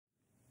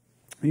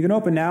You can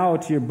open now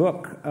to your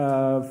book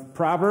of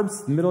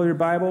Proverbs, the middle of your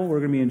Bible.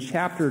 We're going to be in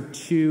chapter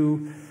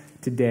 2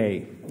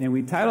 today. And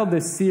we titled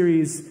this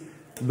series,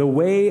 The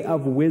Way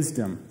of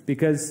Wisdom,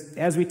 because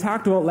as we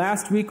talked about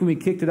last week when we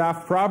kicked it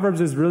off, Proverbs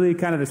is really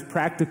kind of this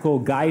practical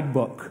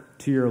guidebook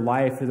to your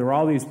life. There are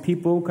all these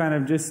people kind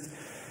of just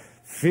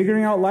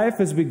figuring out life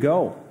as we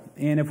go.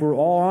 And if we're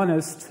all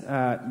honest,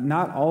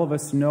 not all of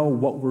us know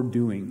what we're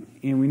doing,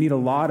 and we need a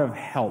lot of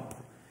help.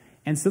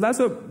 And so that's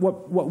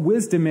what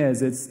wisdom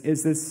is.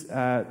 It's this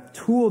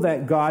tool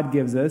that God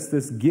gives us,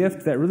 this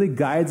gift that really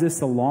guides us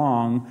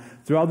along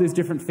through all these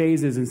different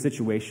phases and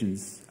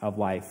situations of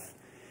life.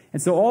 And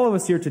so all of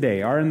us here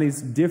today are in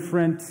these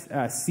different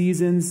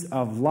seasons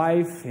of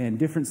life and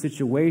different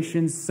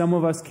situations. Some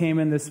of us came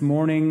in this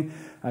morning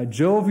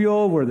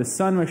jovial, where the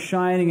sun was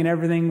shining and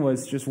everything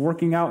was just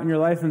working out in your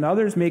life, and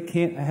others may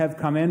have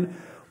come in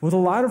with a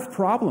lot of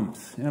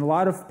problems and a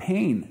lot of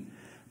pain.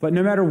 But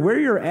no matter where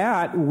you're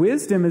at,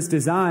 wisdom is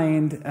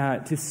designed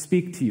to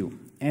speak to you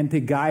and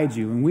to guide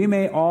you. And we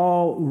may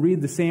all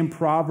read the same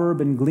proverb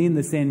and glean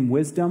the same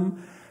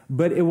wisdom,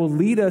 but it will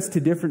lead us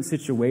to different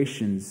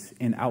situations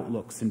and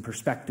outlooks and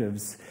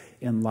perspectives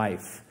in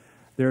life.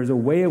 There's a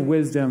way of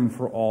wisdom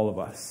for all of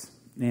us,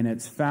 and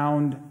it's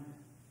found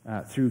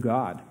through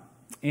God.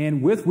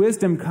 And with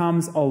wisdom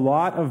comes a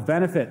lot of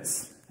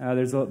benefits.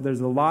 There's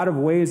a lot of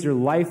ways your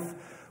life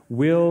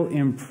will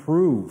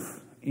improve.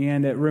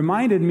 And it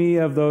reminded me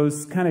of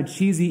those kind of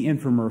cheesy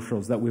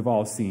infomercials that we've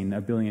all seen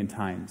a billion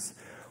times,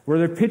 where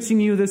they're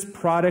pitching you this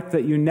product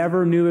that you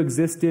never knew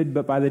existed,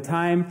 but by the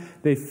time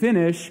they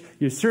finish,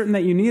 you're certain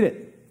that you need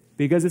it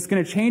because it's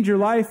going to change your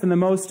life in the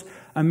most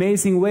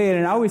amazing way. And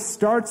it always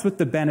starts with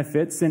the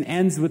benefits and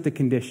ends with the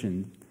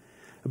condition.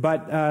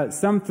 But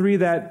three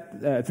of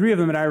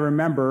them that I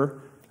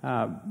remember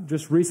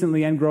just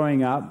recently and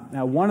growing up,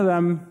 one of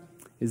them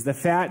is the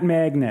Fat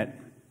Magnet.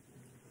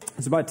 It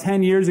was about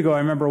 10 years ago I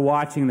remember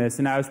watching this,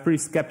 and I was pretty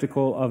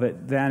skeptical of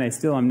it then. I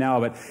still am now.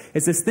 But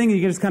it's this thing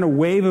you can just kind of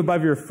wave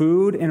above your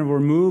food, and it will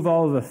remove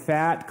all of the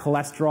fat,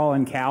 cholesterol,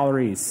 and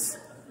calories.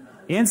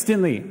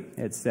 Instantly,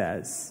 it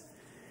says.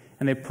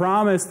 And they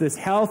promise this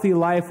healthy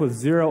life with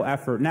zero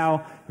effort.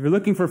 Now, if you're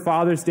looking for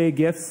Father's Day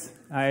gifts,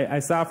 I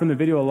saw from the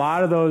video a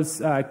lot of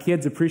those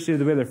kids appreciated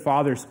the way their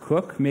fathers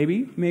cook.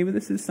 Maybe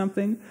this is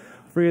something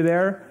for you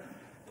there.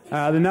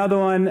 Another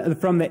one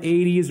from the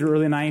 80s or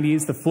early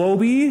 90s, the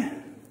Flowbee.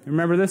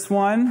 Remember this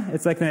one?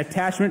 It's like an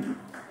attachment.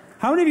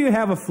 How many of you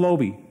have a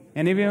Flowbee?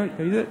 Any of you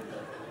use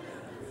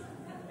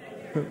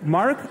it?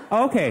 Mark?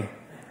 Okay.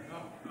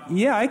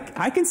 Yeah,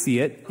 I can see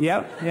it.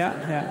 Yep,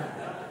 yeah.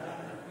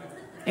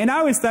 And I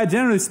always thought,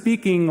 generally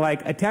speaking,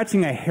 like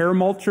attaching a hair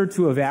mulcher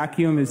to a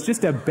vacuum is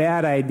just a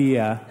bad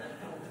idea.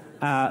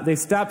 They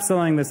stopped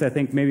selling this, I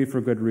think, maybe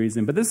for good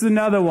reason. But this is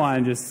another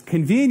one, just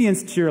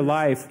convenience to your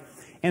life.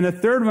 And the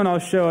third one I'll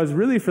show is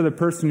really for the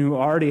person who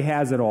already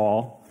has it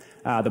all.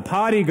 The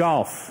Potty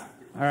Golf,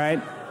 all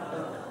right?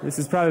 This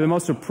is probably the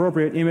most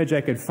appropriate image I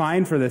could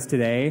find for this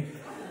today.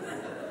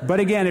 But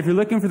again, if you're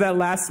looking for that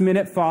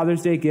last-minute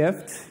Father's Day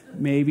gift,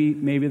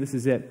 maybe this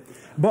is it.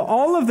 But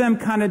all of them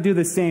kind of do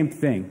the same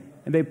thing.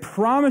 And they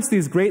promise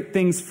these great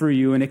things for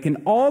you, and it can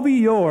all be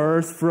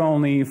yours for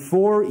only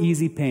 4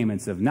 easy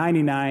payments of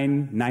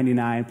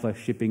 $99.99 plus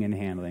shipping and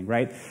handling,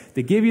 right?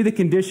 They give you the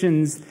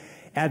conditions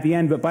at the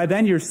end, but by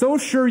then you're so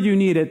sure you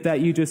need it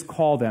that you just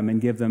call them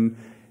and give them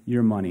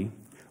your money.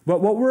 But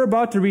what we're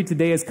about to read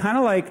today is kind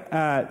of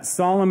like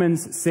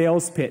Solomon's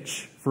sales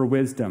pitch for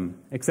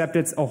wisdom, except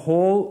it's a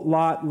whole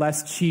lot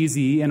less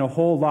cheesy and a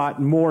whole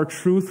lot more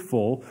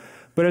truthful.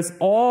 But it's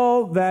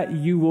all that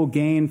you will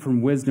gain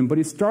from wisdom. But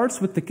he starts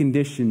with the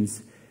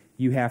conditions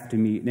you have to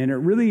meet. And it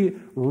really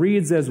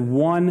reads as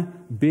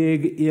one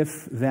big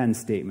if-then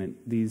statement,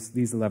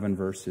 these 11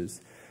 verses.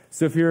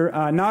 So if you're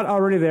not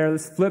already there,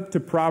 let's flip to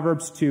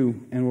Proverbs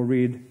 2, and we'll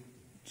read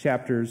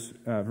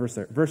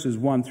verses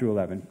 1 through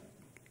 11.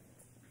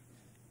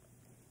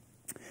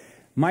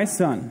 My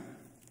son,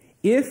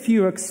 if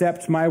you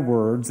accept my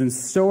words and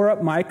store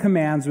up my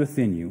commands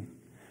within you,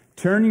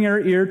 turning your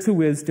ear to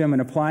wisdom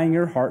and applying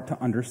your heart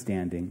to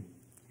understanding.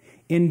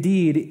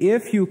 Indeed,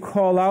 if you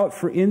call out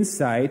for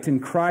insight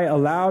and cry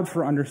aloud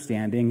for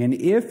understanding, and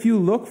if you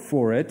look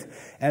for it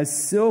as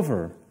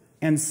silver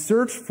and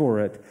search for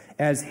it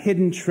as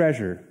hidden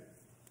treasure,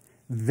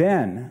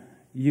 then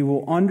you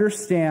will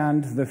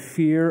understand the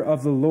fear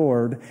of the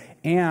Lord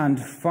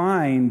and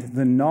find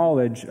the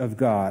knowledge of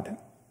God.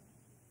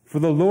 For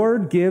the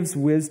Lord gives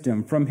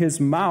wisdom. From his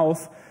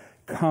mouth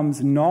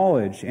comes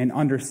knowledge and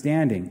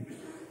understanding.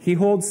 He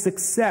holds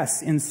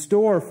success in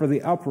store for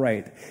the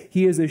upright.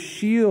 He is a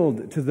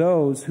shield to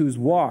those whose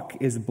walk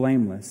is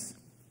blameless.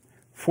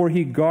 For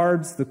he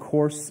guards the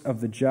course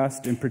of the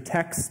just and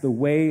protects the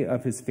way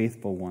of his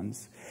faithful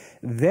ones.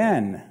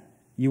 Then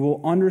you will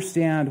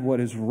understand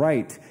what is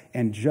right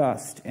and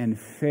just and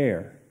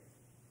fair,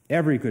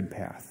 every good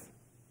path.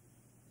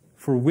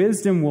 For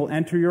wisdom will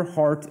enter your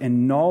heart,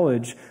 and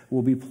knowledge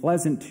will be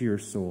pleasant to your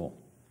soul.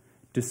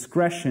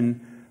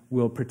 Discretion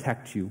will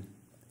protect you,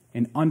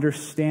 and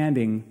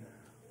understanding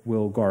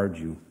will guard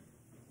you.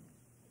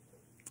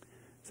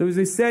 So as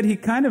I said, he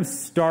kind of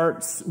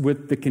starts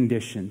with the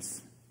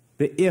conditions,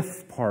 the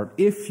if part.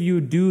 If you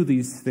do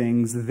these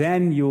things,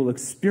 then you'll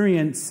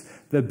experience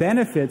the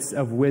benefits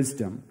of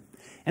wisdom.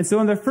 And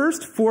so in the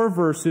first 4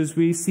 verses,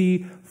 we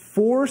see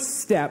 4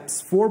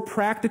 steps, 4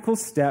 practical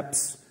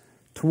steps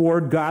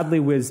toward godly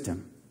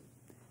wisdom.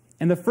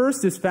 And the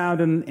first is found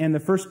in the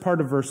first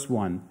part of verse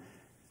 1.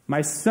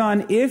 My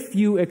son, if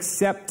you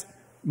accept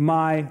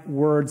my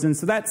words. And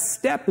so that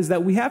step is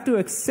that we have to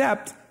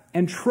accept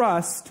and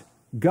trust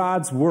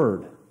God's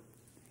word.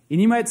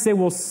 And you might say,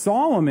 well,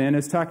 Solomon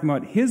is talking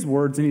about his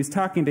words and he's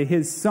talking to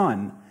his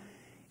son.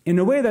 In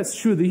a way, that's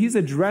true, that he's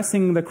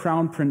addressing the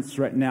crown prince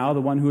right now,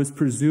 the one who is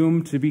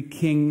presumed to be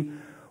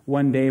king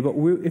one day. But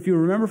if you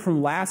remember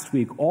from last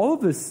week, all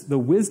of this, the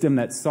wisdom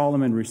that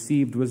Solomon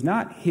received was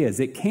not his.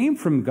 It came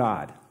from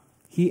God.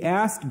 He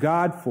asked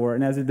God for it,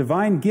 and as a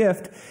divine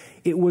gift,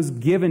 it was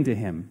given to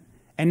him.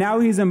 And now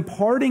he's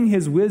imparting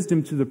his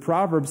wisdom to the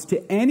Proverbs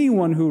to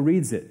anyone who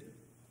reads it.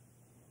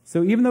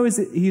 So even though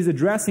he's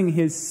addressing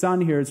his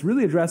son here, it's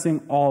really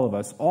addressing all of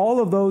us.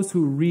 All of those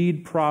who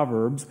read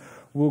Proverbs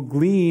will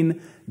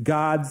glean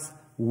God's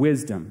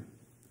wisdom.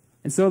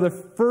 And so the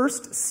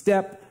first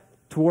step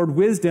toward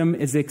wisdom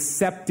is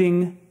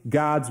accepting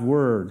God's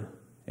word,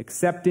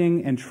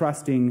 accepting and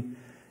trusting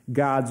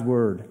God's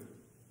word.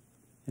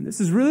 And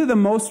this is really the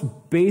most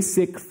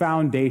basic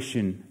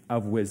foundation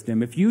of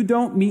wisdom. If you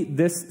don't meet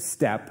this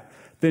step,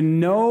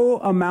 then no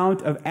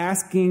amount of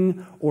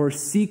asking or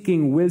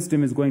seeking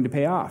wisdom is going to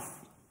pay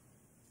off.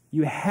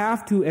 You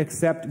have to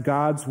accept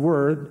God's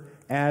word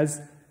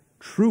as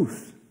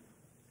truth.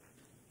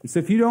 And so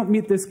if you don't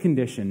meet this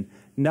condition,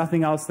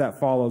 nothing else that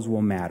follows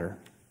will matter.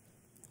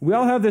 We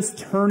all have this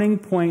turning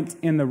point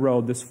in the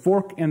road, this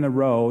fork in the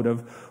road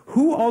of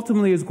who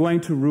ultimately is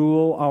going to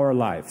rule our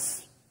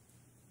lives.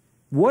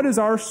 What is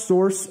our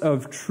source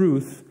of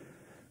truth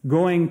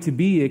going to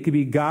be? It could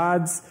be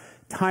God's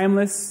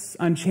timeless,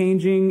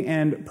 unchanging,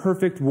 and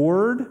perfect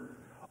word,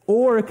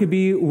 or it could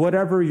be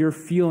whatever you're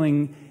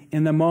feeling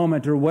in the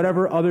moment or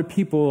whatever other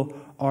people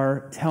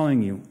are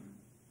telling you.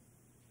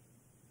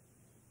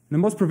 The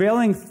most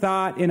prevailing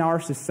thought in our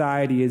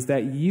society is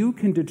that you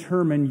can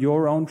determine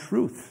your own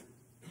truth,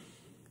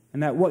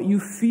 and that what you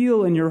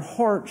feel in your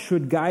heart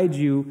should guide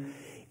you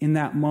in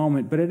that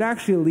moment. But it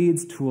actually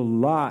leads to a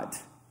lot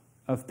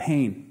of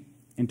pain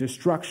and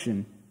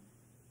destruction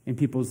in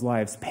people's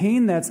lives,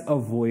 pain that's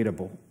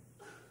avoidable.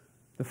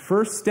 The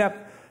first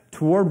step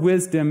toward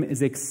wisdom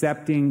is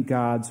accepting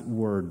God's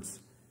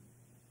words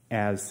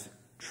as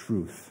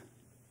truth.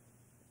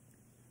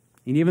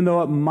 And even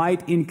though it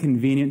might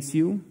inconvenience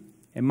you,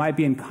 it might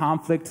be in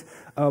conflict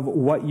of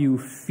what you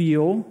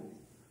feel,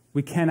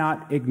 we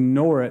cannot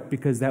ignore it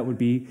because that would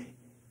be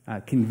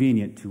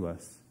convenient to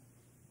us.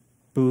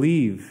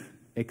 Believe,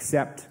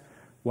 accept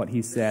what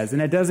he says.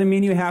 And it doesn't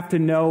mean you have to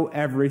know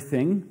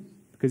everything,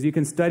 because you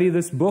can study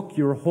this book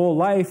your whole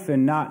life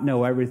and not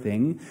know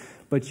everything,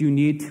 but you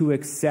need to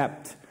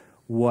accept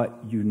what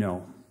you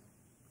know.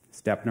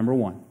 Step number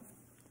 1.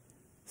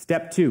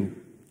 Step 2,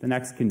 the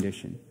next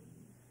condition.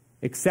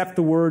 Accept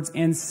the words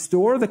and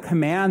store the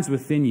commands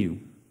within you.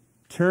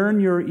 Turn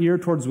your ear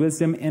towards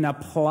wisdom and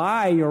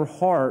apply your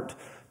heart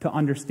to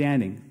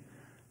understanding.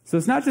 So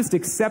it's not just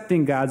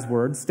accepting God's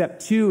word. Step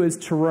 2 is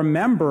to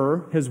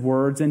remember his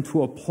words and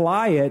to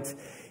apply it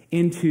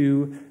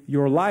into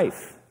your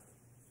life.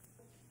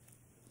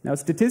 Now,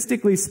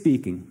 statistically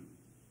speaking,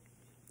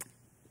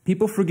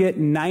 people forget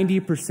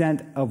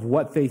 90% of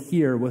what they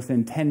hear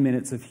within 10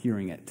 minutes of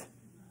hearing it.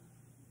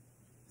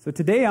 So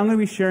today I'm going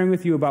to be sharing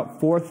with you about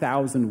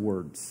 4,000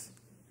 words.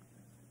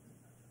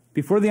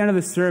 Before the end of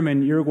the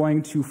sermon, you're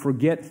going to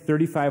forget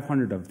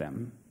 3,500 of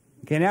them.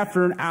 Okay, and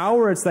after an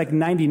hour, it's like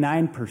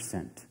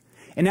 99%.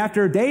 And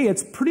after a day,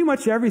 it's pretty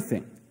much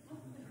everything.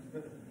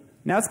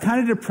 Now, it's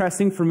kind of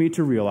depressing for me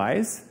to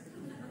realize,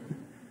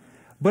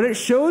 but it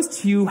shows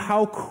to you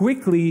how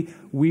quickly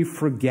we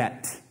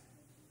forget.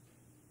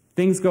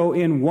 Things go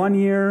in one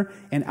ear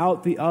and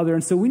out the other,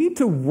 and so we need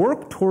to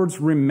work towards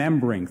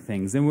remembering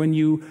things. And when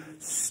you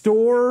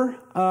store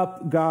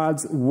up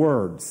God's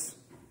words,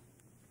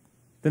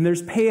 then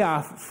there's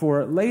payoff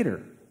for it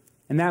later.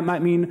 And that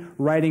might mean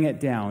writing it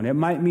down. It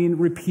might mean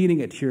repeating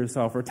it to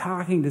yourself or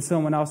talking to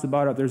someone else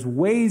about it. There's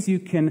ways you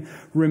can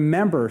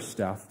remember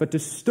stuff. But to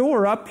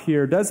store up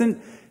here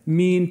doesn't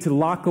mean to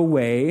lock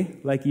away,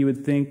 like you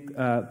would think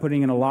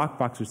putting in a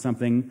lockbox or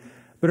something.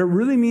 But it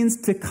really means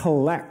to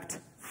collect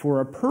for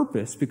a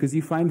purpose because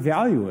you find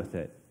value with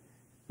it.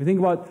 We think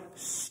about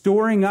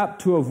storing up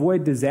to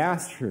avoid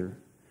disaster.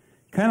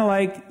 Kind of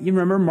like, you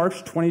remember March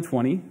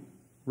 2020?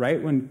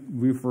 Right, when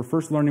we were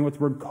first learning what the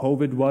word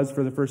COVID was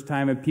for the first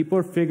time, and people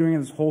are figuring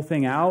this whole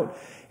thing out,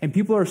 and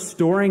people are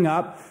storing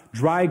up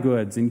dry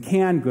goods and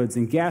canned goods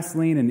and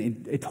gasoline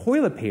and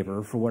toilet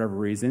paper for whatever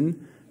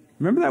reason.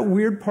 Remember that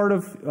weird part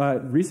of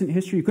recent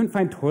history? You couldn't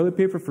find toilet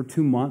paper for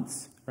 2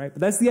 months, right?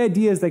 But that's the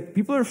idea, is like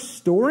people are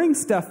storing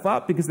stuff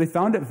up because they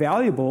found it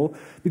valuable,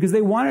 because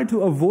they wanted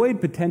to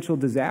avoid potential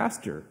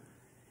disaster.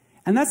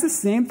 And that's the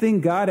same thing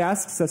God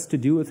asks us to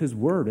do with his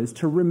word, is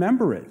to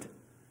remember it.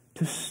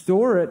 to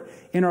store it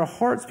in our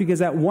hearts,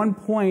 because at one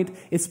point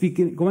it's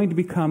going to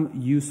become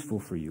useful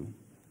for you.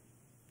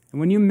 And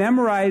when you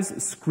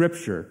memorize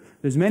Scripture,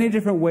 there's many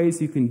different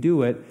ways you can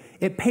do it.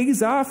 It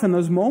pays off in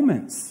those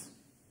moments.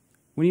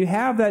 When you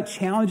have that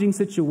challenging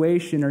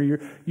situation, or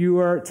you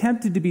are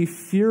tempted to be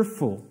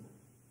fearful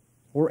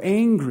or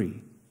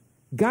angry,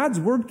 God's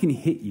Word can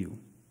hit you.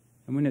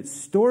 And when it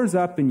stores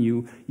up in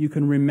you, you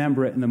can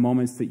remember it in the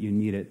moments that you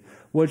need it,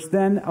 which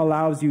then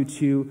allows you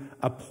to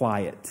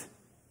apply it.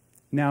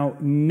 Now,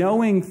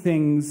 knowing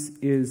things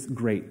is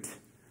great.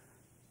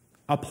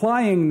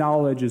 Applying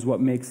knowledge is what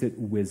makes it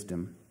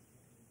wisdom.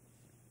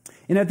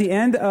 And at the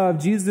end of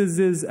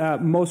Jesus'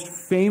 most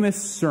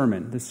famous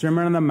sermon, the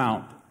Sermon on the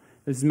Mount,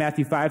 this is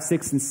Matthew 5,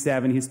 6, and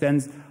 7. He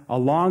spends a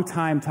long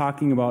time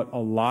talking about a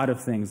lot of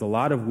things, a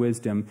lot of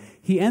wisdom.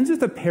 He ends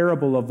with a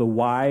parable of the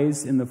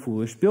wise and the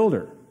foolish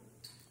builder.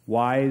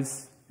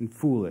 Wise and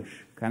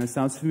foolish. Kind of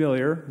sounds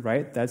familiar,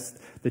 right? That's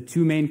the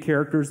two main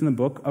characters in the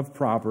book of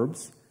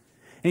Proverbs.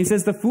 And he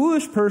says the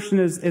foolish person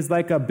is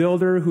like a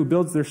builder who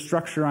builds their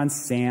structure on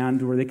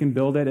sand, where they can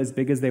build it as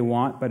big as they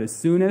want, but as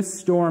soon as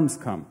storms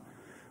come,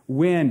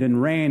 wind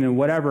and rain and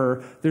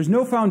whatever, there's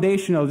no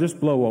foundation, it'll just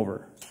blow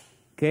over.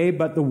 Okay,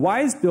 but the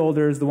wise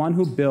builder is the one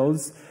who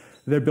builds,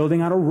 they're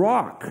building on a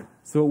rock,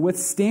 so it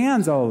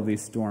withstands all of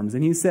these storms.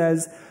 And he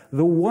says,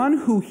 the one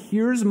who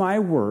hears my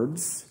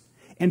words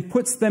and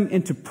puts them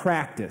into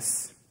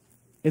practice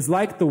is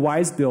like the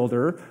wise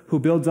builder who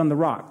builds on the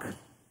rock.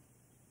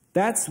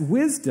 That's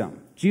wisdom.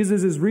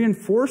 Jesus is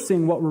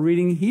reinforcing what we're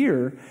reading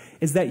here,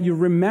 is that you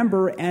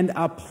remember and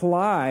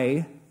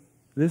apply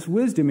this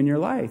wisdom in your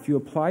life. You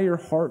apply your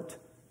heart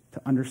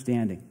to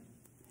understanding.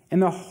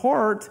 And the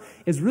heart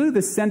is really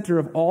the center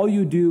of all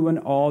you do and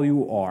all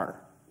you are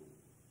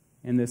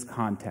in this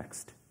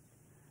context.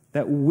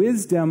 That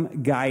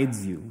wisdom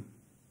guides you.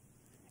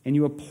 And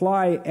you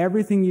apply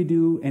everything you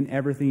do and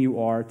everything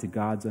you are to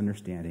God's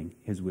understanding,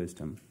 His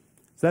wisdom.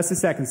 So that's the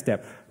second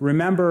step.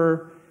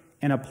 Remember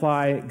and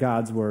apply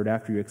God's word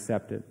after you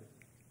accept it.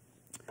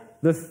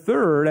 The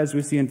third, as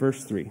we see in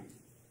verse 3,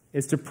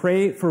 is to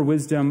pray for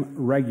wisdom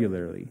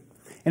regularly.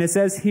 And it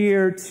says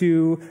here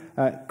to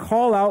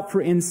call out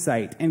for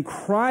insight and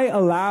cry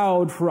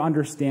aloud for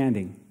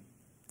understanding.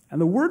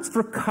 And the words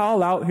for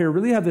call out here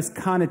really have this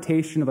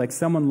connotation of like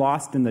someone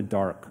lost in the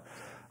dark,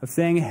 of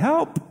saying,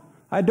 help,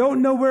 I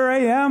don't know where I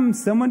am,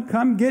 someone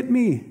come get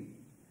me.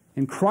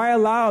 And cry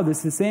aloud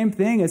is the same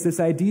thing as this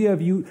idea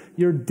of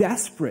you're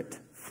desperate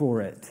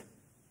for it.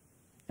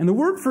 And the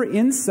word for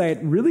insight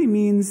really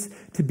means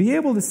to be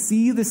able to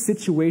see the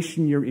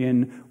situation you're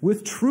in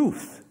with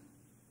truth,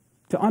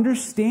 to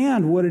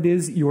understand what it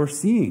is you're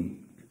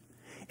seeing.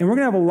 And we're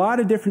going to have a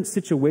lot of different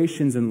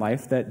situations in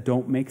life that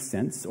don't make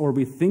sense, or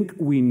we think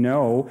we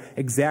know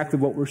exactly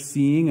what we're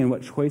seeing and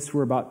what choice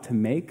we're about to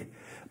make.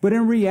 But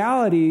in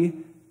reality,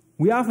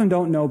 we often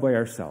don't know by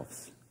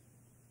ourselves.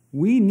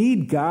 We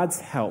need God's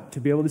help to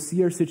be able to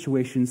see our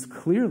situations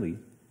clearly.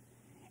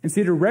 And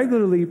so to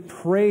regularly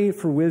pray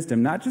for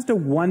wisdom, not just a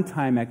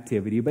one-time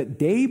activity, but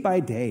day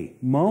by day,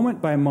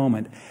 moment by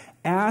moment,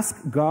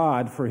 ask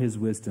God for His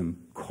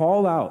wisdom.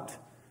 Call out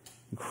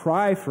and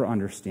cry for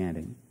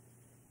understanding.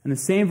 And the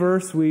same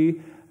verse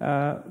we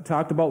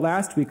talked about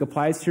last week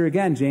applies here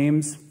again,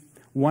 James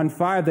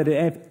 1:5, that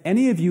if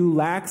any of you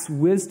lacks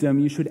wisdom,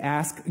 you should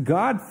ask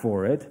God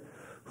for it,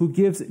 who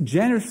gives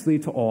generously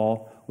to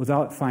all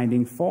without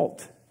finding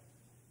fault.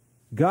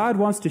 God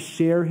wants to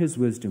share His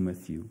wisdom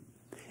with you.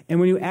 And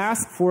when you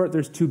ask for it,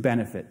 there's two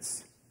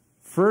benefits.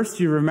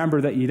 First, you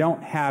remember that you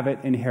don't have it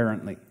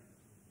inherently,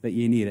 that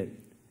you need it.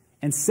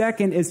 And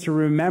second is to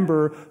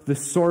remember the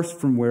source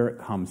from where it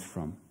comes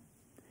from.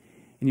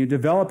 And you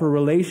develop a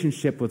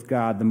relationship with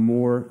God the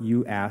more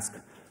you ask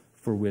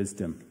for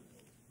wisdom.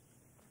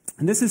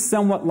 And this is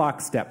somewhat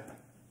lockstep.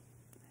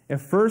 It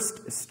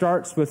first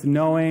starts with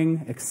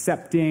knowing,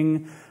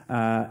 accepting,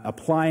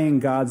 applying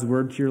God's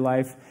word to your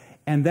life,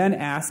 and then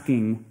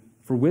asking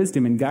for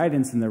wisdom and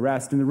guidance and the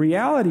rest. And the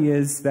reality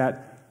is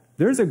that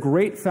there's a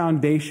great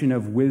foundation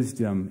of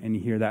wisdom in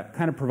here that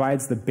kind of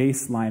provides the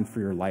baseline for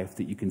your life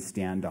that you can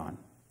stand on.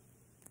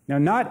 Now,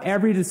 not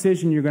every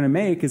decision you're going to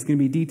make is going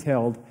to be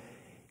detailed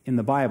in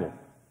the Bible.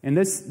 And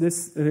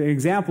this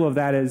example of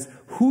that is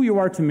who you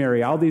are to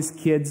marry. All these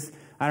kids,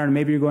 I don't know,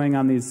 maybe you're going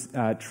on these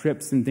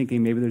trips and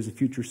thinking maybe there's a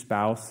future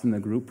spouse in the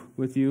group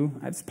with you.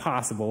 It's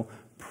possible.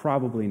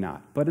 Probably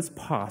not. But it's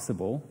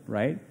possible,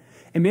 right?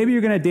 And maybe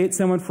you're going to date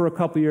someone for a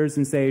couple years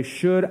and say,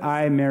 should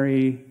I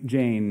marry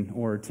Jane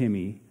or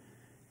Timmy?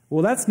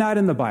 Well, that's not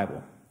in the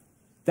Bible.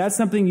 That's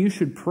something you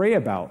should pray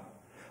about.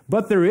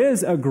 But there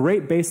is a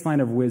great baseline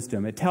of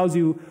wisdom. It tells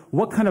you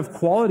what kind of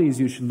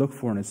qualities you should look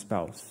for in a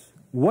spouse,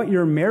 what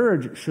your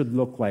marriage should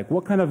look like,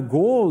 what kind of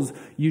goals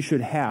you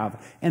should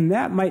have. And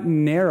that might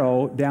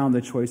narrow down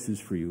the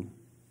choices for you.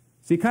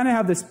 So you kind of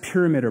have this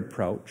pyramid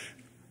approach,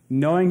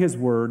 knowing His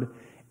word,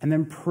 and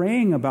then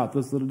praying about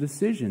those little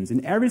decisions.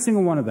 And every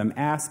single one of them,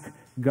 ask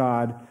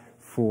God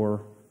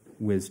for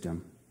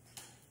wisdom.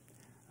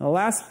 The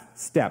last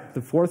step,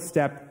 the fourth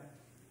step,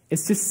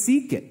 is to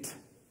seek it,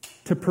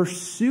 to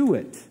pursue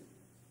it,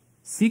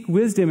 Seek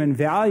wisdom and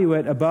value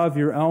it above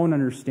your own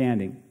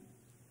understanding.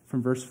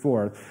 From verse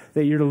 4,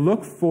 that you're to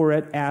look for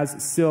it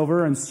as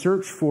silver and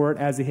search for it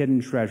as a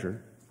hidden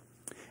treasure.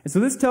 And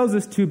so this tells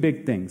us two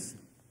big things.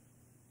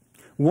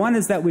 One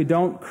is that we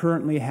don't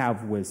currently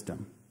have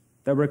wisdom,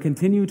 that we're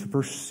continue to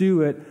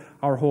pursue it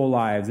our whole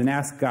lives and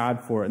ask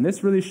God for it. And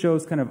this really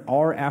shows kind of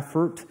our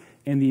effort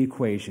in the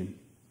equation,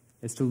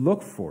 is to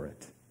look for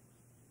it.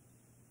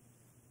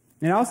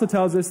 And it also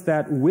tells us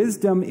that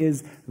wisdom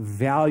is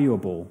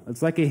valuable.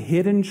 It's like a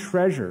hidden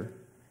treasure.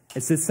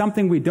 It's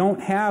something we don't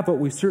have, but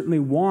we certainly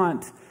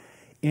want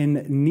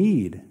in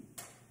need.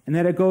 And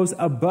that it goes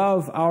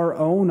above our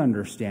own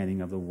understanding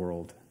of the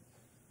world.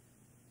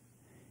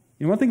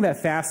 You know, one thing that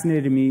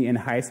fascinated me in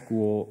high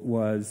school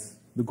was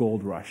the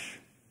gold rush.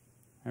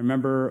 I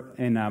remember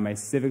in my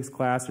civics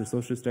class or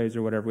social studies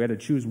or whatever, we had to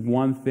choose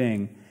one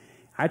thing.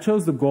 I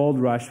chose the gold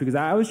rush because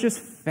I was just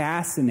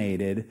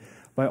fascinated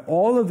by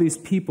all of these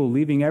people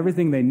leaving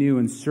everything they knew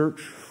in search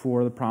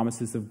for the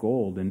promises of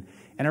gold. And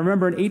I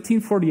remember in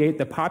 1848,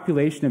 the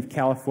population of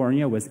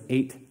California was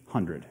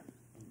 800.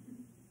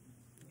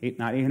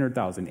 Not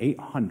 800,000,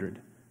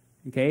 800.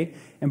 Okay?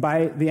 And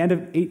by the end of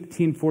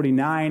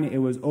 1849, it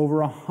was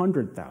over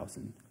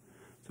 100,000.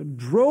 So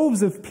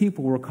droves of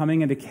people were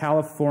coming into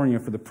California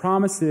for the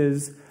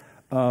promises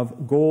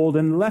of gold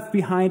and left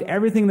behind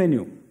everything they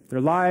knew. Their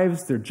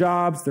lives, their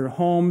jobs, their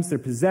homes, their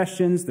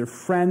possessions, their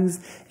friends,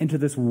 into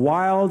this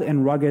wild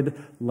and rugged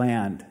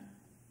land.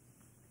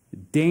 A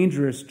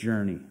dangerous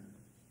journey.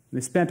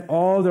 They spent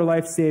all their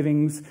life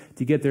savings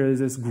to get there. There's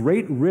this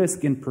great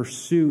risk in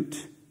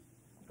pursuit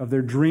of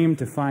their dream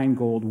to find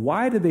gold.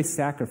 Why did they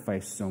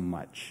sacrifice so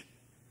much?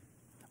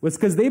 Well, it's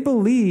because they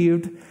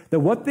believed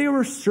that what they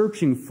were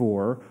searching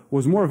for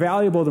was more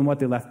valuable than what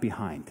they left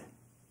behind.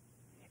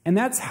 And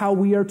that's how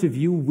we are to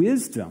view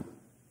wisdom.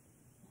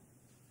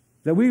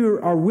 That we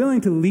are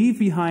willing to leave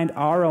behind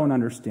our own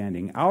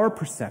understanding, our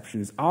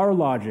perceptions, our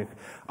logic,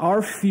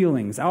 our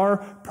feelings, our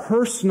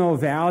personal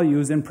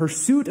values in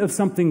pursuit of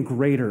something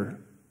greater,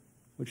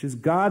 which is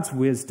God's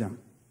wisdom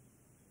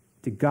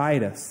to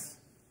guide us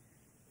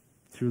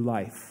through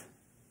life.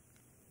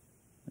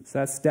 So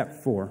that's step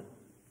 4.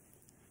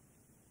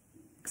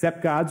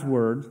 Accept God's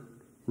word,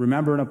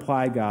 remember and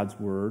apply God's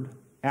word,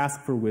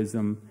 ask for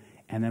wisdom,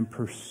 and then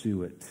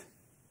pursue it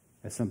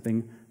as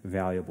something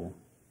valuable.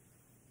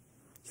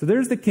 So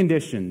there's the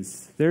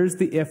conditions, there's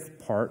the if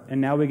part,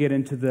 and now we get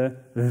into the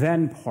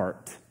then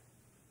part,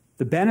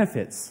 the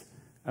benefits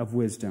of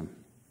wisdom.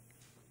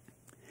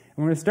 And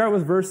we're going to start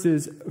with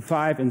verses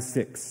 5 and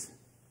 6.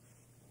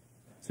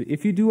 So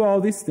if you do all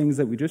these things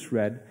that we just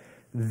read,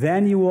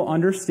 then you will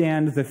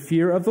understand the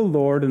fear of the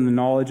Lord and the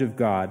knowledge of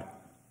God.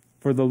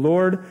 For the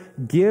Lord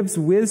gives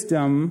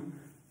wisdom,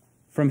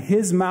 from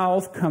his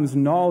mouth comes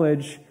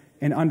knowledge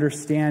and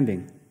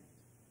understanding.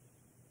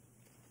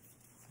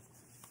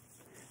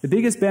 The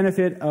biggest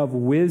benefit of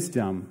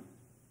wisdom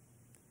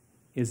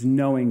is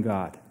knowing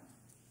God.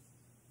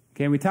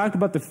 Okay, we talked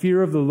about the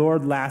fear of the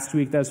Lord last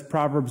week. That's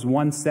Proverbs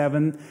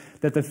 1:7,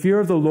 that the fear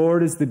of the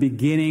Lord is the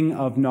beginning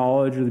of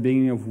knowledge or the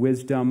beginning of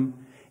wisdom.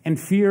 And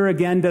fear,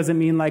 again, doesn't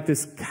mean like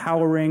this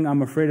cowering,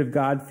 I'm afraid of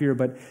God fear,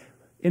 but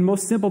in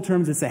most simple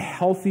terms, it's a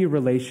healthy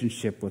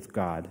relationship with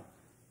God.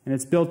 And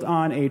it's built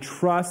on a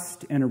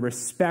trust and a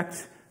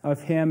respect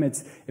of him.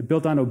 It's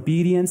built on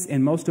obedience,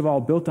 and most of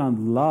all, built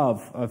on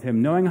love of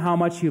him. Knowing how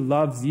much he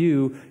loves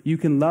you, you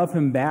can love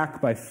him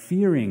back by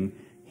fearing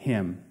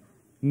him.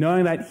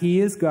 Knowing that he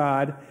is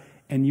God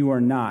and you are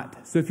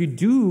not. So if you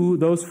do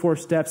those 4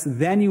 steps,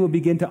 then you will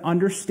begin to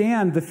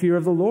understand the fear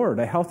of the Lord,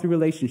 a healthy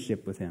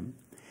relationship with him.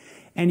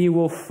 And you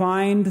will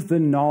find the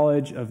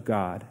knowledge of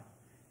God.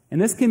 And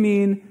this can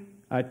mean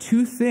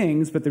 2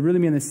 things, but they really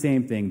mean the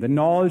same thing. The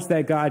knowledge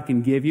that God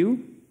can give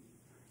you,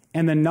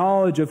 and the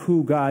knowledge of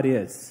who God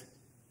is.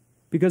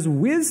 Because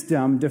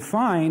wisdom,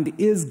 defined,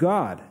 is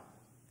God.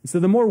 So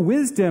the more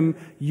wisdom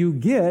you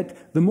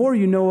get, the more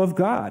you know of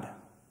God.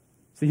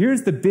 So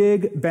here's the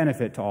big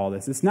benefit to all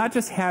this. It's not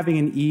just having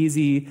an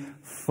easy,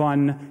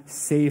 fun,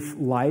 safe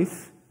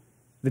life.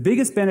 The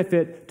biggest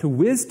benefit to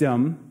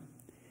wisdom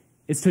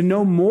is to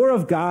know more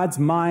of God's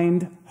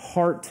mind,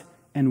 heart,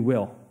 and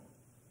will.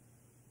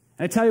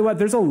 And I tell you what,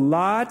 there's a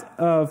lot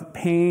of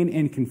pain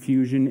and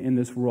confusion in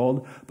this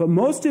world, but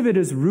most of it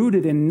is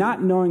rooted in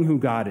not knowing who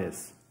God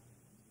is.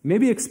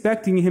 Maybe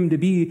expecting him to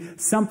be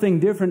something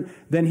different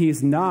than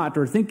he's not,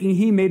 or thinking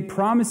he made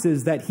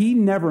promises that he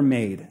never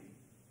made.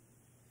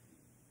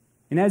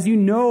 And as you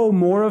know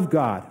more of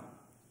God,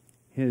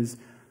 his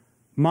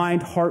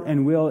mind, heart,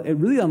 and will, it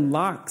really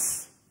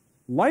unlocks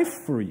life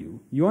for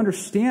you. You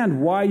understand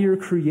why you're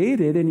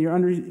created, and you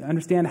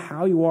understand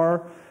how you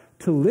are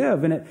to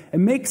live. And it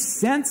makes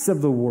sense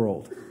of the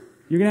world.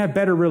 You're going to have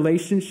better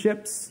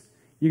relationships.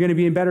 You're going to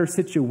be in better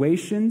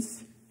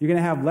situations. You're going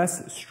to have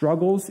less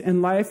struggles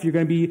in life. You're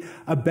going to be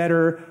a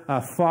better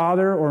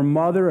father or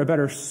mother, a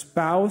better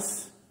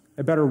spouse,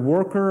 a better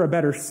worker, a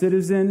better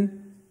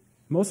citizen.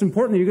 Most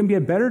importantly, you're going to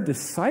be a better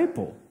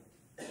disciple.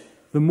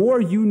 The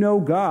more you know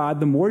God,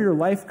 the more your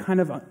life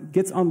kind of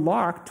gets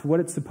unlocked to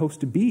what it's supposed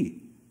to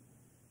be.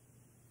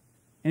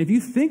 And if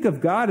you think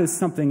of God as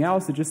something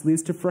else, it just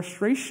leads to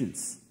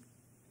frustrations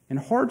and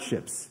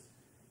hardships.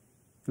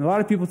 And a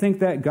lot of people think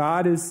that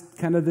God is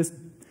kind of this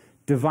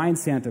divine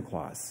Santa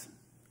Claus,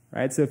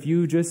 right? So if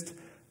you just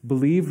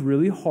believe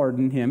really hard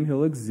in him,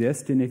 he'll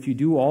exist. And if you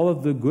do all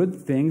of the good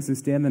things and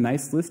stay on the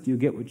nice list, you'll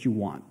get what you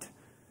want.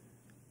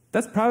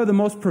 That's probably the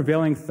most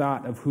prevailing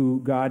thought of who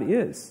God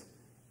is.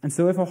 And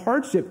so if a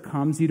hardship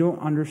comes, you don't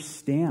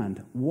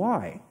understand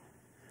why.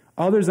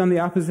 Others on the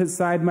opposite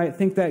side might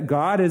think that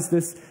God is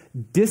this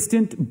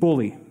distant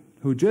bully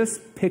who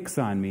just picks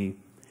on me,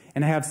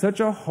 and I have such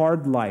a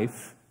hard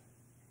life,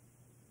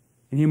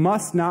 and he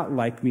must not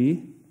like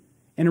me.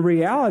 And in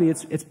reality,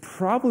 it's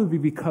probably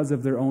because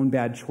of their own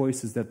bad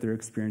choices that they're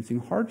experiencing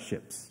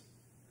hardships.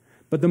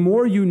 But the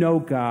more you know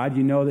God,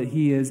 you know that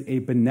he is a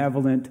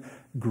benevolent,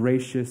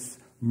 gracious,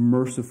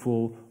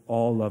 merciful,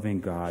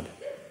 all-loving God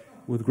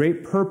with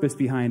great purpose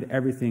behind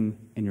everything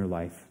in your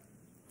life.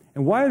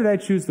 And why did I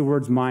choose the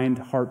words mind,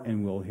 heart,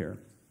 and will here?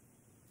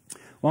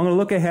 Well, I'm going to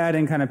look ahead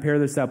and kind of pair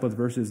this up with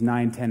verses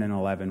 9, 10, and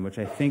 11, which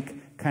I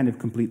think kind of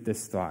complete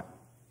this thought.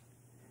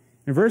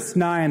 In verse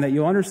 9, that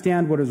you'll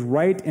understand what is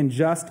right and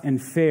just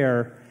and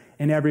fair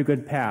in every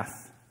good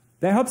path.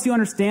 That helps you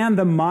understand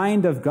the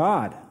mind of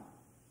God.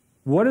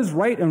 What is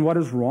right and what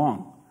is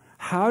wrong?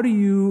 How do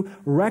you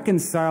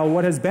reconcile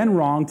what has been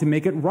wrong to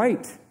make it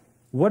right?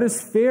 What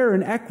is fair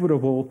and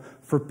equitable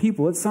for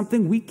people? It's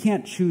something we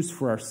can't choose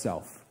for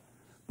ourselves.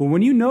 But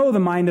when you know the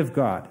mind of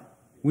God,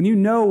 when you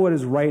know what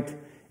is right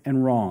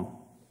and wrong,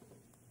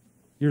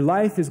 your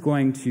life is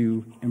going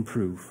to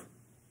improve.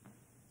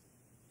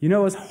 You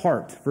know his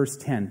heart, verse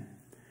 10.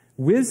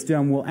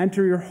 Wisdom will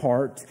enter your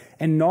heart,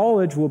 and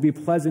knowledge will be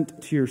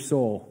pleasant to your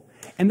soul.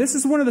 And this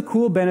is one of the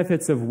cool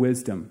benefits of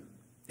wisdom.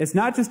 It's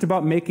not just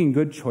about making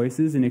good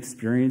choices and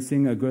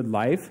experiencing a good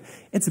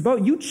life. It's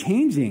about you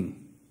changing.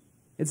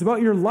 It's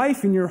about your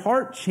life and your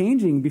heart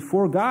changing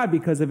before God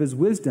because of his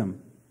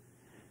wisdom.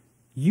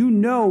 You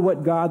know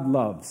what God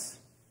loves,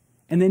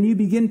 and then you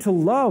begin to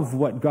love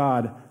what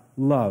God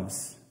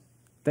loves.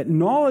 That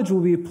knowledge will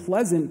be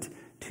pleasant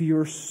to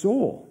your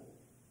soul.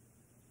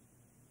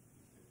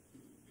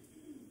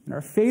 And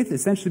our faith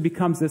essentially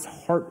becomes this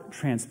heart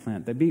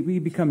transplant, that we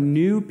become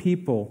new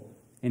people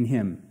in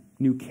him,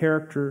 new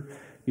character,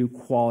 new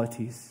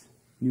qualities,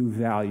 new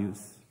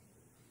values.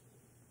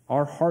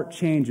 Our heart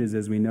changes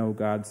as we know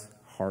God's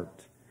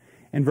heart.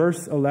 In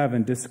verse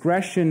 11,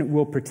 discretion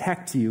will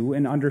protect you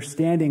and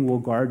understanding will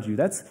guard you.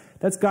 That's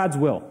God's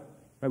will.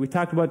 Right? We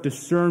talked about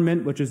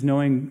discernment, which is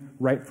knowing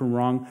right from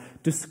wrong.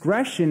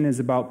 Discretion is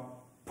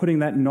about putting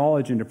that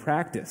knowledge into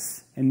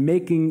practice and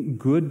making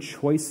good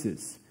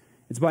choices.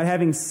 It's about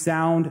having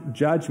sound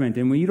judgment.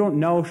 And when you don't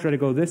know, should I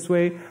go this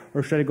way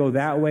or should I go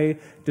that way,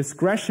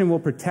 discretion will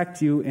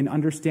protect you and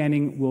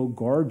understanding will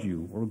guard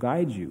you or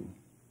guide you.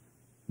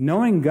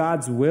 Knowing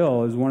God's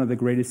will is one of the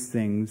greatest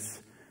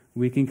things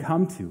we can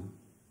come to.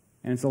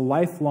 And it's a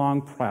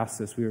lifelong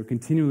process. We are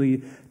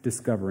continually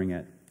discovering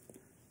it.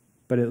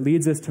 But it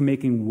leads us to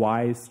making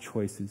wise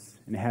choices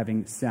and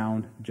having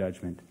sound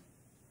judgment.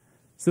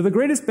 So the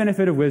greatest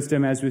benefit of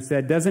wisdom, as we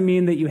said, doesn't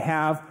mean that you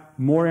have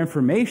more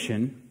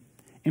information.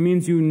 It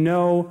means you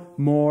know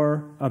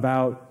more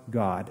about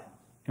God.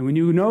 And when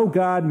you know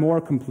God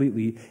more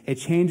completely, it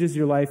changes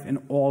your life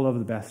in all of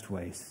the best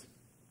ways.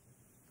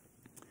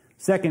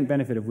 Second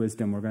benefit of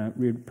wisdom, we're going to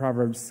read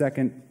Proverbs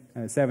 7,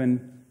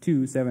 7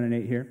 and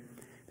 8 here.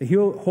 That he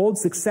will hold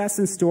success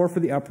in store for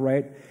the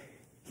upright.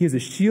 He is a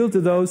shield to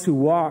those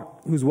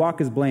whose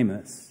walk is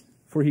blameless.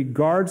 For he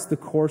guards the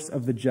course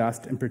of the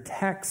just and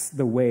protects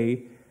the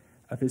way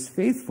of his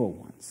faithful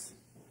ones.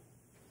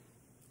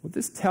 What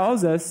this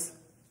tells us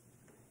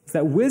is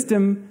that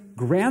wisdom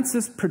grants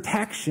us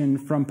protection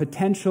from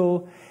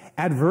potential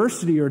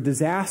adversity or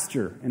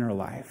disaster in our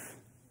life.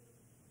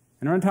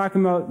 And I'm not talking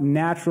about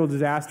natural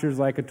disasters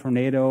like a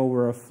tornado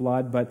or a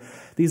flood, but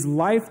these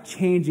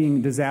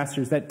life-changing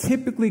disasters that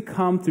typically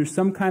come through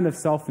some kind of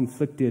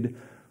self-inflicted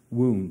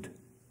wound.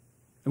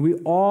 And we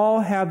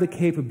all have the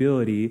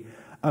capability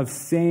of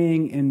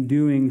saying and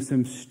doing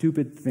some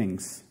stupid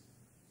things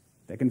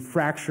that can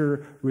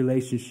fracture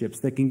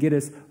relationships, that can get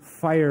us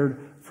fired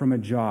from a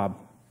job.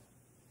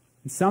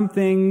 And some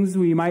things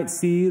we might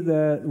see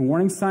the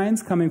warning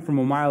signs coming from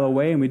a mile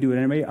away and we do it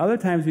anyway. Other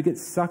times we get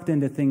sucked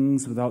into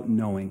things without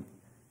knowing.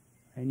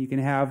 And you can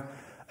have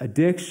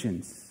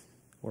addictions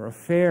or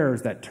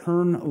affairs that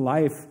turn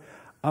life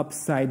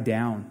upside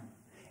down.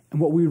 And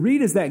what we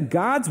read is that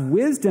God's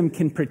wisdom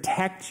can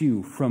protect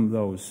you from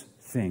those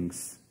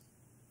things.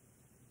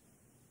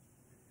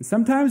 And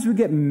sometimes we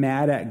get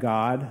mad at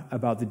God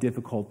about the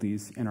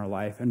difficulties in our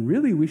life, and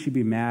really we should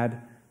be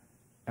mad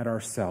at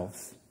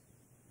ourselves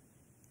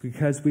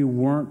because we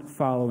weren't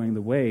following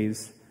the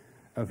ways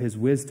of his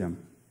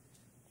wisdom.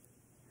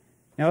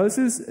 Now,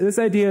 this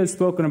idea is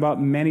spoken about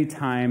many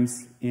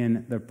times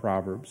in the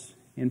Proverbs.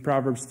 In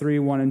Proverbs 3,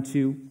 1 and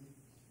 2,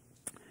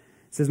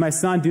 it says, "My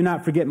son, do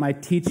not forget my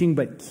teaching,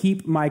 but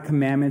keep my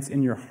commandments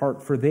in your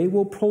heart, for they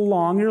will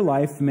prolong your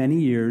life many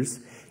years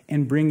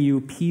and bring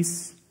you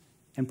peace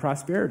and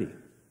prosperity."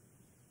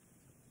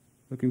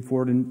 Looking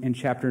forward in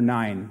chapter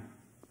 9,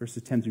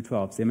 verses 10 through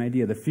 12. Same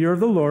idea. The fear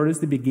of the Lord is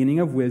the beginning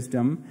of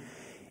wisdom,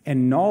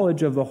 and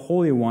knowledge of the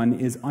Holy One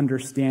is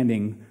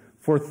understanding.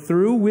 For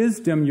through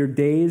wisdom your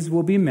days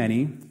will be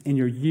many, and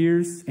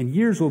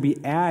years will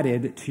be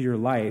added to your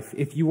life.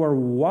 If you are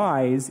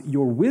wise,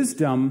 your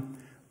wisdom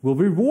will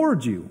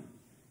reward you.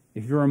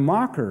 If you're a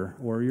mocker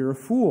or you're a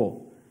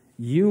fool,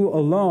 you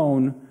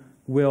alone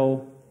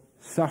will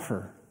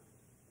suffer.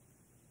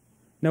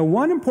 Now,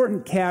 one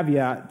important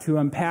caveat to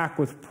unpack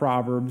with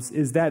Proverbs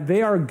is that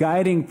they are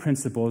guiding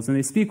principles, and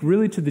they speak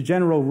really to the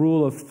general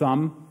rule of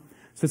thumb.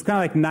 So it's kind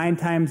of like 9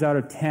 times out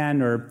of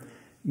 10 or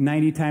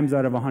 90 times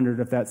out of 100,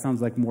 if that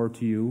sounds like more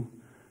to you.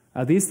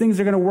 These things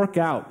are going to work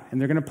out, and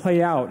they're going to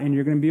play out, and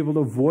you're going to be able to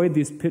avoid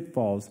these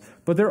pitfalls.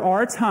 But there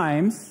are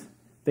times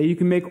that you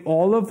can make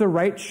all of the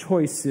right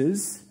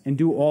choices and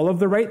do all of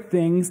the right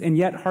things, and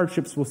yet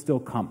hardships will still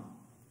come.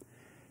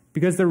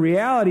 Because the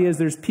reality is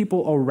there's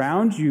people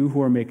around you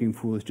who are making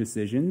foolish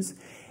decisions,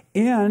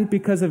 and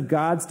because of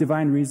God's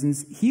divine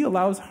reasons, He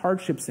allows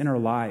hardships in our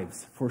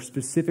lives for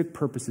specific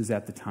purposes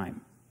at the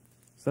time.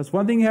 So that's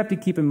one thing you have to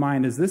keep in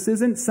mind, is this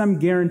isn't some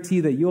guarantee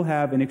that you'll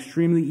have an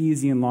extremely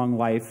easy and long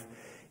life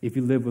if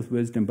you live with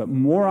wisdom, but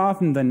more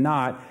often than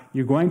not,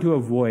 you're going to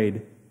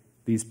avoid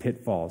these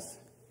pitfalls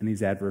and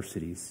these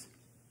adversities.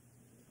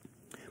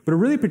 But it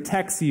really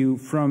protects you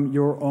from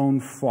your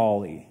own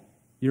folly,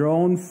 your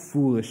own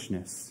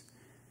foolishness.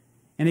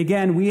 And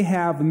again, we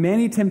have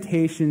many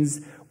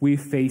temptations we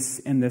face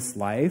in this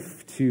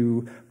life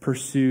to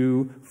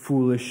pursue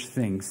foolish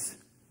things.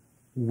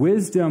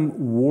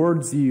 Wisdom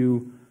wards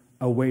you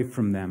away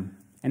from them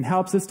and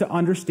helps us to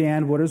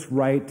understand what is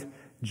right,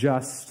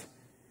 just,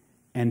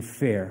 and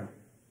fair.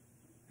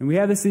 And we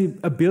have this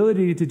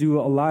ability to do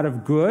a lot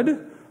of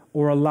good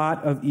or a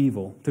lot of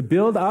evil, to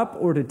build up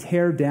or to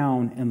tear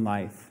down in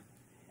life.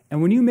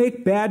 And when you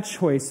make bad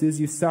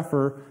choices, you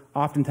suffer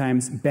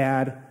oftentimes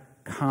bad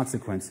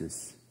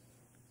consequences.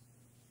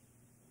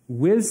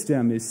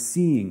 Wisdom is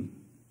seeing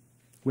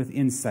with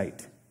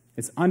insight.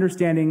 It's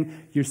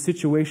understanding your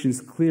situations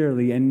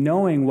clearly and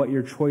knowing what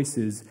your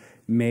choices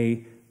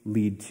may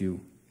lead to.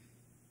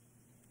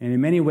 And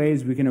in many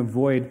ways, we can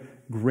avoid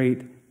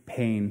great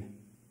pain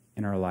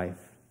in our life.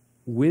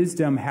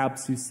 Wisdom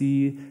helps you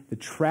see the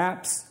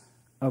traps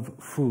of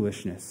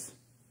foolishness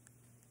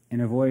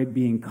and avoid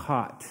being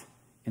caught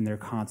in their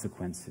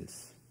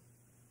consequences.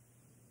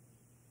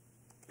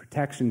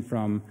 Protection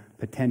from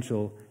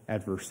potential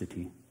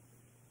adversity.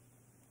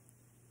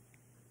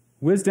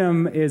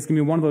 Wisdom is going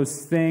to be one of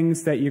those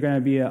things that you're going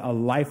to be a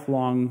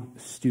lifelong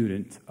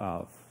student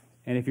of.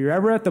 And if you're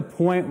ever at the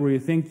point where you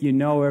think you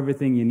know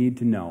everything you need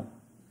to know,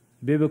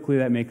 biblically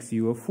that makes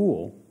you a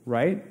fool,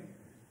 right?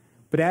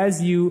 But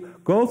as you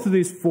go through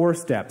these 4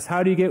 steps,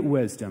 how do you get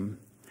wisdom?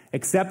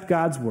 Accept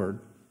God's word.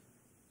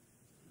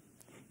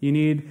 You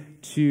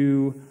need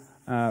to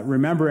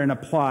remember and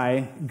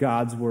apply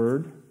God's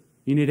word.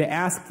 You need to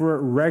ask for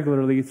it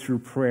regularly through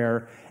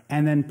prayer,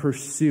 and then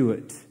pursue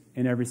it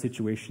in every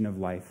situation of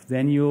life.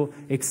 Then you'll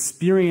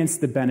experience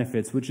the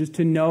benefits, which is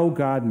to know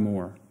God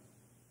more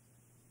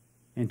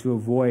and to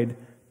avoid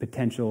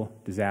potential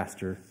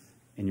disaster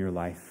in your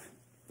life.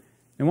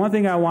 And one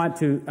thing I want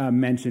to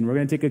mention, we're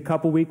going to take a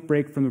couple-week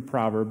break from the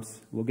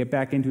Proverbs. We'll get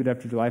back into it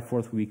after July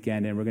 4th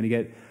weekend, and we're going to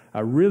get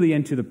really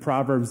into the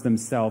Proverbs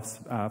themselves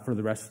for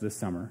the rest of the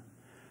summer.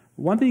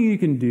 One thing you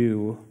can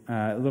do,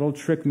 a little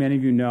trick many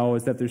of you know,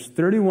 is that there's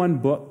 31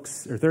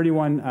 books or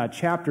 31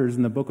 chapters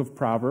in the book of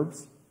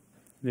Proverbs.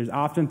 There's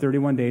often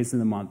 31 days in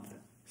the month.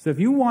 So if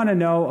you want to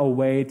know a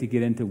way to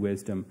get into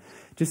wisdom,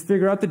 just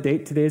figure out the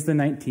date. Today's the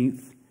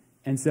 19th.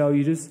 And so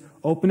you just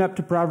open up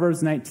to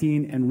Proverbs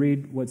 19 and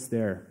read what's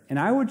there. And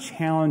I would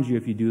challenge you,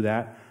 if you do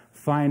that,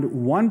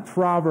 find one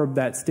proverb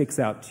that sticks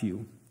out to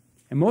you.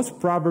 And most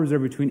proverbs are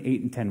between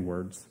 8 and 10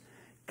 words.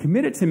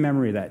 Commit it to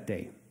memory that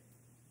day.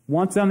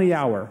 Once on the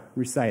hour,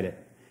 recite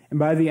it. And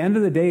by the end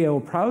of the day, it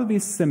will probably be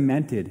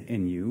cemented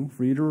in you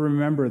for you to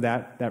remember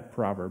that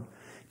proverb.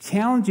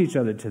 Challenge each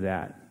other to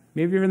that.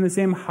 Maybe you're in the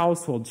same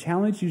household.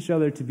 Challenge each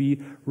other to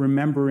be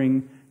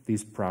remembering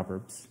these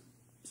proverbs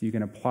so you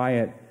can apply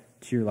it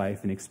to your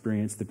life and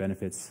experience the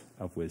benefits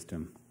of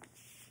wisdom.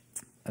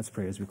 Let's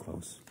pray as we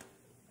close.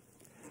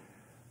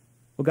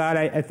 Well, God,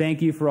 I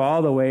thank you for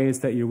all the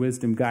ways that your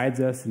wisdom guides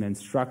us and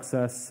instructs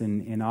us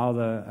and all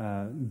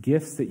the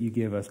gifts that you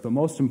give us. But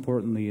most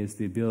importantly is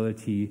the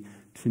ability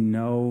to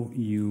know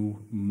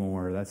you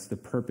more. That's the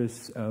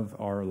purpose of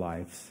our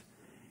lives.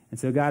 And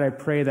so, God, I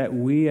pray that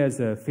we as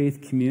a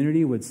faith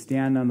community would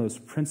stand on those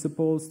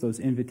principles, those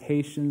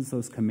invitations,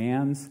 those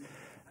commands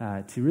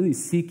to really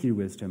seek your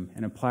wisdom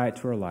and apply it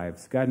to our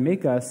lives. God,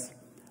 make us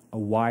a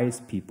wise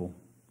people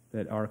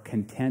that are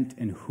content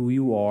in who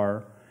you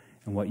are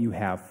and what you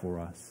have for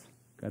us.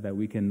 God, that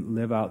we can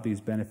live out these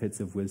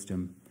benefits of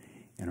wisdom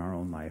in our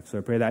own life. So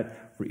I pray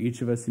that for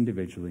each of us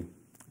individually.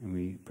 And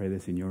we pray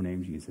this in your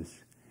name,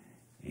 Jesus.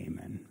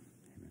 Amen.